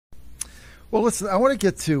Well, listen, I want to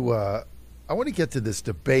get to this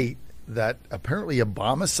debate that apparently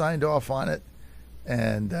Obama signed off on it,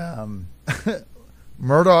 and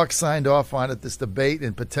Murdoch signed off on it. This debate,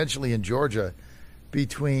 and potentially in Georgia,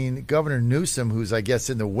 between Governor Newsom, who's I guess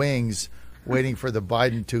in the wings, waiting for the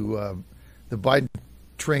Biden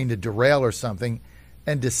train to derail or something,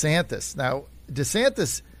 and DeSantis. Now,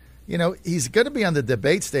 DeSantis, he's going to be on the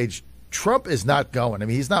debate stage. Trump is not going. I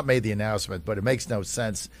mean, he's not made the announcement, but it makes no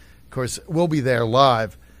sense. Of course, we'll be there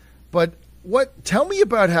live. But tell me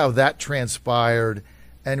about how that transpired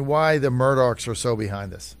and why the Murdochs are so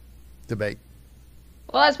behind this debate.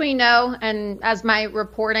 Well, as we know, and as my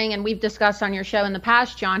reporting and we've discussed on your show in the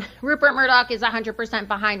past, John, Rupert Murdoch is 100%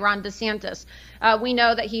 behind Ron DeSantis. We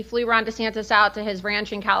know that he flew Ron DeSantis out to his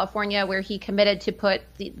ranch in California, where he committed to put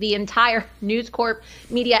the entire News Corp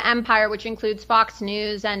media empire, which includes Fox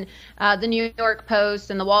News and the New York Post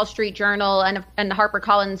and the Wall Street Journal and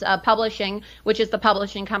HarperCollins Publishing, which is the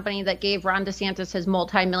publishing company that gave Ron DeSantis his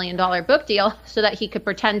multi-million-dollar book deal so that he could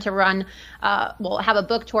pretend to have a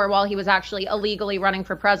book tour while he was actually illegally running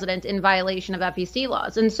for president in violation of FEC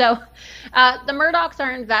laws. And so the Murdochs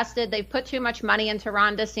are invested. They've put too much money into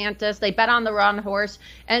Ron DeSantis. They bet on the wrong horse.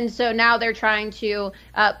 And so now they're trying to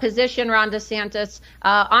position Ron DeSantis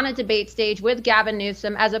on a debate stage with Gavin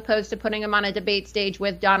Newsom, as opposed to putting him on a debate stage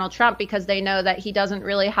with Donald Trump, because they know that he doesn't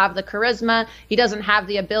really have the charisma. He doesn't have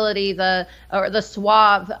the ability, the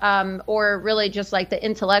suave, or really just like the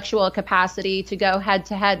intellectual capacity to go head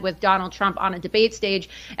to head with Donald Trump on a debate stage.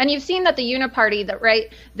 And you've seen that the Uniparty,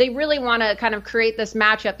 they really want to kind of create this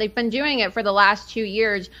matchup. They've been doing it for the last 2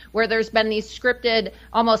 years, where there's been these scripted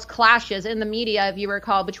almost clashes in the media, if you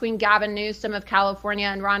recall, between Gavin Newsom of California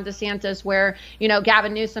and Ron DeSantis, where,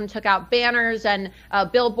 Gavin Newsom took out banners and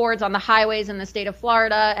billboards on the highways in the state of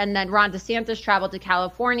Florida. And then Ron DeSantis traveled to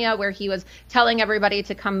California, where he was telling everybody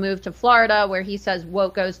to come move to Florida, where he says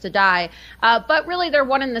woke goes to die. But really, they're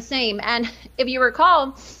one and the same. And if you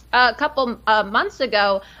recall, a couple months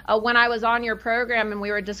ago, when I was on your program and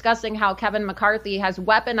we were discussing how Kevin McCarthy has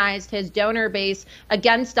weaponized his donor base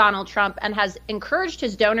against Donald Trump and has encouraged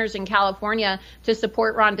his donors in California to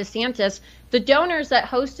support Ron DeSantis, the donors that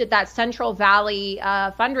hosted that Central Valley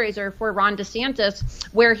fundraiser for Ron DeSantis,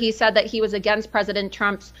 where he said that he was against President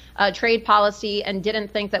Trump's trade policy and didn't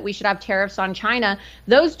think that we should have tariffs on China,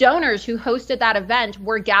 those donors who hosted that event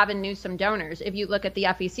were Gavin Newsom donors, if you look at the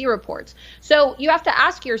FEC reports. So you have to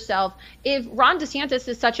ask yourself, if Ron DeSantis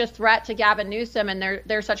is such a threat to Gavin Newsom and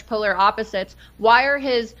they're such polar opposites, why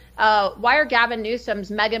are Gavin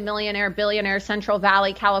Newsom's mega millionaire, billionaire Central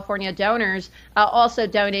Valley, California donors also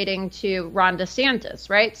donating to Ron DeSantis,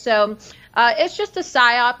 right? So it's just a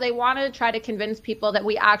psyop. They want to try to convince people that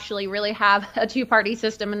we actually really have a two-party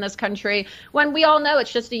system in this country, when we all know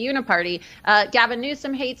it's just a uniparty. Gavin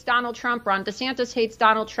Newsom hates Donald Trump, Ron DeSantis hates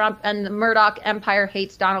Donald Trump, and the Murdoch empire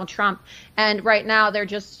hates Donald Trump. And right now they're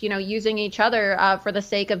just, using each other for the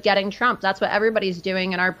sake of getting Trump. That's what everybody's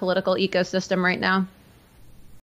doing in our political ecosystem right now.